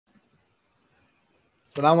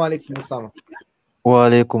Assalamu alaikum, Usama. Wa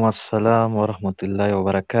alaikum assalam wa rahmatullahi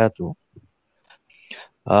wa barakatuh.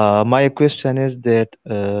 My question is that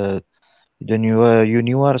the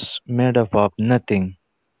universe made up of nothing.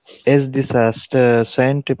 Is this a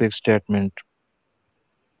scientific statement?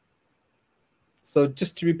 So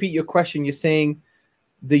just to repeat your question, you're saying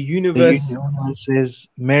the The universe. universe is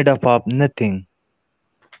made up of nothing.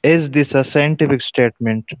 Is this a scientific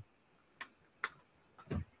statement?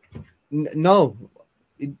 No,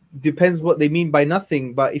 it depends what they mean by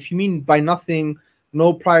nothing. But if you mean by nothing,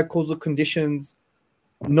 no prior causal conditions,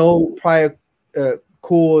 no prior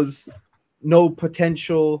cause, no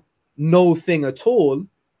potential, no thing at all,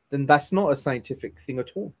 then that's not a scientific thing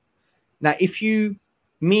at all. Now, if you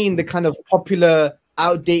mean the kind of popular,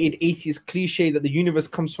 outdated atheist cliche that the universe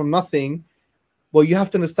comes from nothing, well, you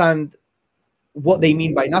have to understand what they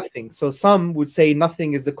mean by nothing. So some would say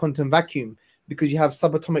nothing is the quantum vacuum because you have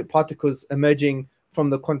subatomic particles emerging from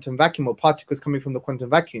the quantum vacuum, or particles coming from the quantum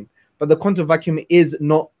vacuum. But the quantum vacuum is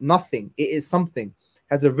not nothing. It is something.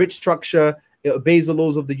 It has a rich structure. It obeys the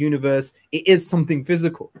laws of the universe. It is something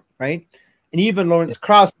physical, right? And even Lawrence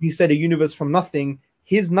Krauss, he said a universe from nothing,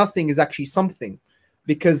 his nothing is actually something,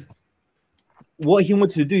 because what he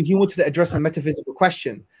wanted to do, he wanted to address a metaphysical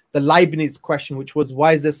question, the Leibniz question, which was,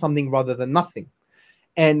 why is there something rather than nothing?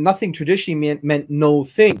 And nothing traditionally meant no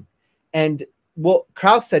thing. And what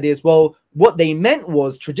Krauss said is, well, what they meant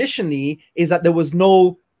was traditionally is that there was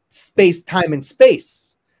no space, time, and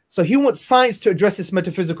space. So he wants science to address this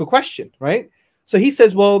metaphysical question, right? So he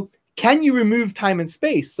says, well, can you remove time and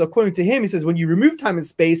space? So according to him, he says, when you remove time and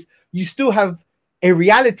space, you still have a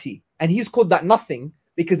reality. And he's called that nothing,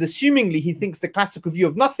 because assumingly he thinks the classical view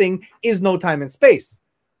of nothing is no time and space.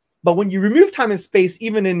 But when you remove time and space,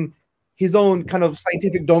 even in his own kind of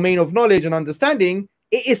scientific domain of knowledge and understanding,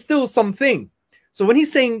 it is still something. So when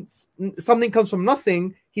he's saying something comes from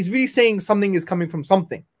nothing, he's really saying something is coming from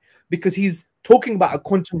something, because he's talking about a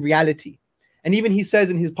quantum reality. And even he says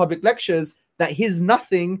in his public lectures that his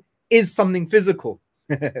nothing is something physical.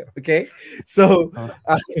 Okay, so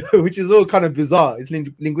which is all kind of bizarre. It's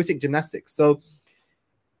linguistic gymnastics. So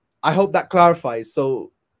I hope that clarifies.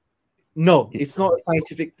 So no, it's not a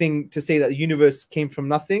scientific thing to say that the universe came from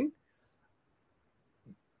nothing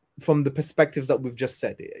from the perspectives that we've just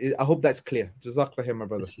said. I hope that's clear. Jazakallah khair, my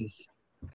brother.